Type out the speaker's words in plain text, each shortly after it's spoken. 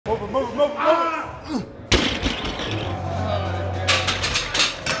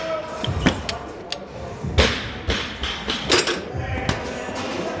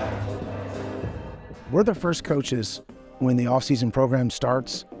we're the first coaches when the off-season program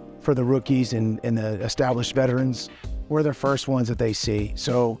starts for the rookies and the established veterans. We're the first ones that they see.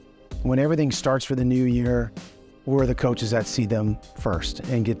 So when everything starts for the new year, we're the coaches that see them first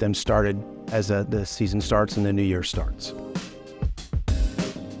and get them started as the season starts and the new year starts.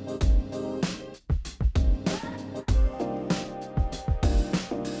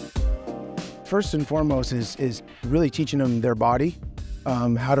 First and foremost is really teaching them their body,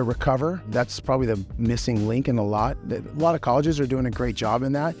 how to recover. That's probably the missing link in a lot. A lot of colleges are doing a great job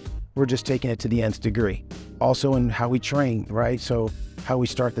in that. We're just taking it to the nth degree. Also in how we train, right? So how we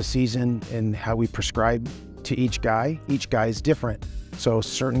start the season and how we prescribe to each guy. Each guy is different. So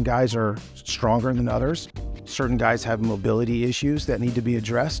certain guys are stronger than others. Certain guys have mobility issues that need to be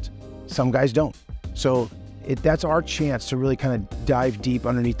addressed. Some guys don't. So that's our chance to really kind of dive deep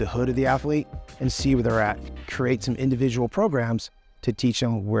underneath the hood of the athlete and see where they're at. Create some individual programs to teach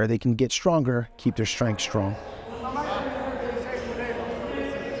them where they can get stronger, keep their strength strong.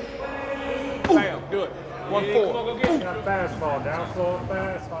 Bam, good. 1-4. Fastball, down slow,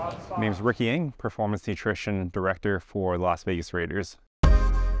 fast. My name is Ricky Ng, Performance Nutrition Director for Las Vegas Raiders.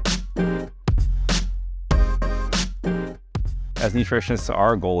 As nutritionists,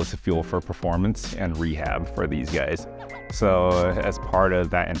 our goal is to fuel for performance and rehab for these guys. So as part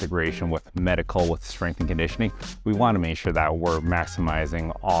of that integration with medical, with strength and conditioning, we want to make sure that we're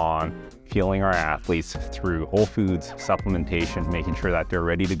maximizing on fueling our athletes through whole foods, supplementation, making sure that they're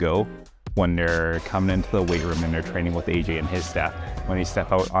ready to go when they're coming into the weight room and they're training with AJ and his staff. When they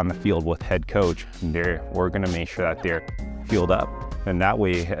step out on the field with head coach, we're going to make sure that they're fueled up. And that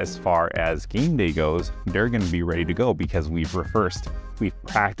way, as far as game day goes, they're going to be ready to go because we've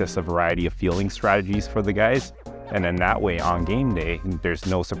practiced a variety of fueling strategies for the guys. And then that way on game day, there's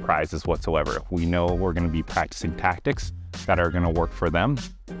no surprises whatsoever. We know we're going to be practicing tactics that are going to work for them.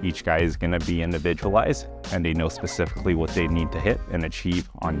 Each guy is going to be individualized and they know specifically what they need to hit and achieve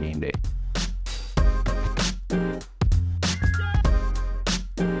on game day.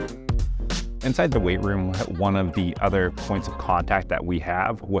 Inside the weight room, one of the other points of contact that we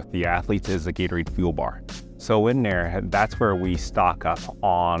have with the athletes is a Gatorade fuel bar. So in there, that's where we stock up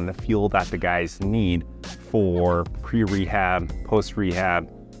on the fuel that the guys need for pre-rehab,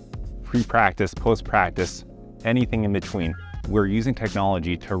 post-rehab, pre-practice, post-practice, anything in between. We're using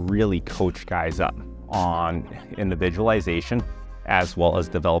technology to really coach guys up on individualization as well as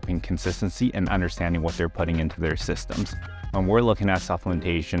developing consistency and understanding what they're putting into their systems. When we're looking at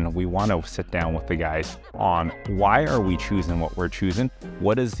supplementation, we want to sit down with the guys on why are we choosing what we're choosing?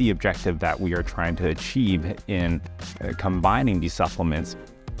 What is the objective that we are trying to achieve in combining these supplements?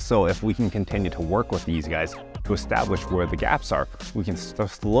 So if we can continue to work with these guys to establish where the gaps are, we can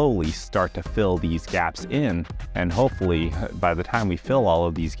slowly start to fill these gaps in. And hopefully by the time we fill all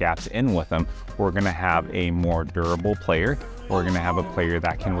of these gaps in with them, we're going to have a more durable player. We're going to have a player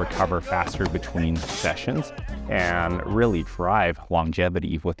that can recover faster between sessions and really drive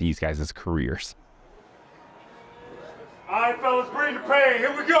longevity with these guys' careers. All right, fellas, bring the pain.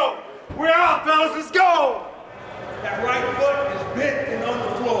 Here we go. We're out, fellas. Let's go. That right foot is bent and on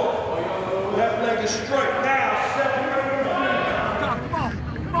the floor. Left leg is straight. Now,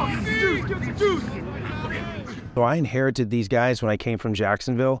 come on, get some juice. So I inherited these guys when I came from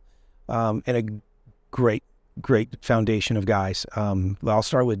Jacksonville, and a great foundation of guys. I'll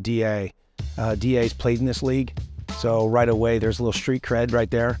start with DA. DA's played in this league, so right away there's a little street cred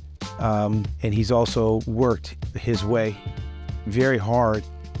right there. And he's also worked his way very hard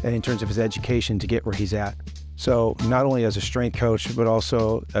in terms of his education to get where he's at. So not only as a strength coach, but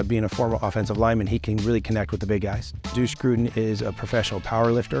also being a former offensive lineman, he can really connect with the big guys. Deuce Gruden is a professional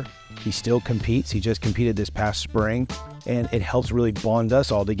power lifter. He still competes. He just competed this past spring, and it helps really bond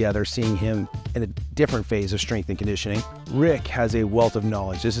us all together, seeing him in a different phase of strength and conditioning. Rick has a wealth of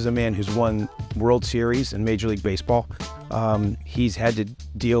knowledge. This is a man who's won World Series in Major League Baseball. He's had to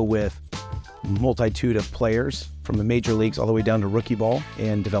deal with multitude of players from the major leagues all the way down to rookie ball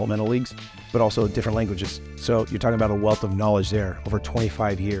and developmental leagues, but also different languages. So you're talking about a wealth of knowledge there over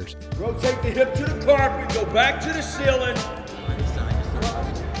 25 years. Rotate the hip to the carpet, go back to the ceiling.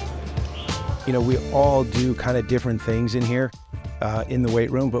 You know, we all do kind of different things in here in the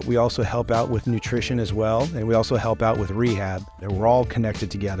weight room, but we also help out with nutrition as well, and we also help out with rehab. And we're all connected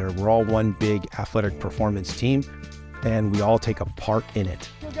together. We're all one big athletic performance team, and we all take a part in it.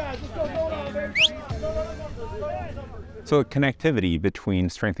 So connectivity between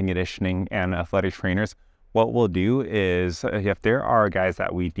strength and conditioning and athletic trainers, What we'll do is if there are guys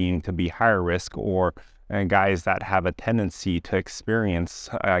that we deem to be higher risk or guys that have a tendency to experience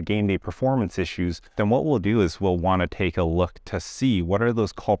game day performance issues, then what we'll do is we'll want to take a look to see what are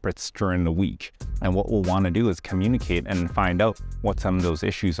those culprits during the week. And what we'll want to do is communicate and find out what some of those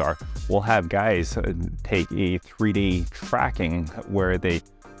issues are. We'll have guys take a 3-day tracking where they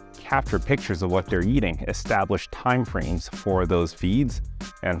capture pictures of what they're eating, establish time frames for those feeds,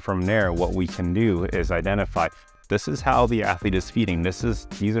 and from there what we can do is identify this is how the athlete is feeding,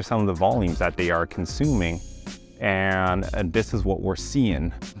 these are some of the volumes that they are consuming, and this is what we're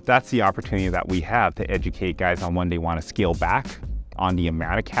seeing. That's the opportunity that we have to educate guys on when they want to scale back on the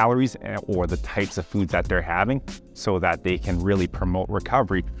amount of calories or the types of foods that they're having, so that they can really promote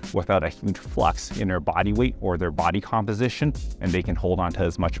recovery without a huge flux in their body weight or their body composition, and they can hold on to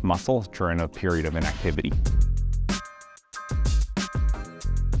as much muscle during a period of inactivity.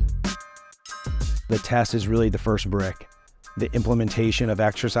 The test is really the first brick. The implementation of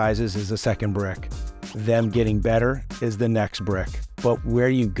exercises is the second brick. Them getting better is the next brick. But where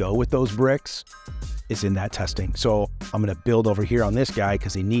you go with those bricks is in that testing. So I'm gonna build over here on this guy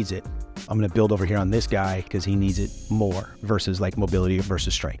because he needs it. I'm gonna build over here on this guy because he needs it more, versus like mobility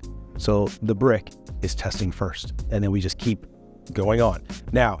versus strength. So the brick is testing first, and then we just keep going on.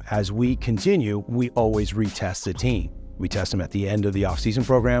 Now, as we continue, we always retest the team. We test them at the end of the off-season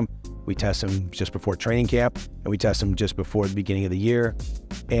program. We test them just before training camp, and we test them just before the beginning of the year.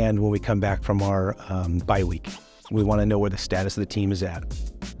 And when we come back from our bye week, we want to know where the status of the team is at.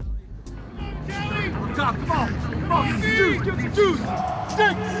 Come on, give it juice, give it some juice. 6,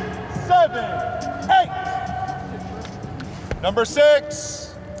 7, 8. Number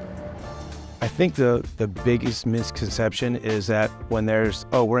 6. I think the biggest misconception is that when there's,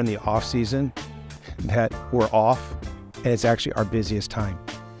 oh, we're in the off season, that we're off, and it's actually our busiest time.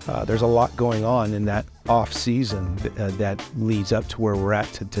 There's a lot going on in that off season that leads up to where we're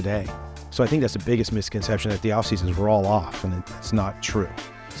at today. So I think that's the biggest misconception, that the off seasons we're all off, and it's not true.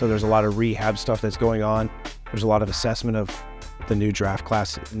 So there's a lot of rehab stuff that's going on. There's a lot of assessment of the new draft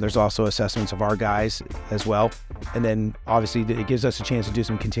class. And there's also assessments of our guys as well. And then obviously it gives us a chance to do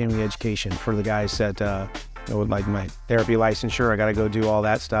some continuing education for the guys that, you know, like my therapy licensure, I got to go do all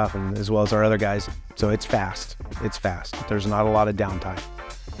that stuff, and as well as our other guys. So it's fast. It's fast. There's not a lot of downtime.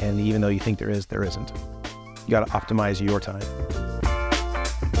 And even though you think there is, there isn't. You got to optimize your time.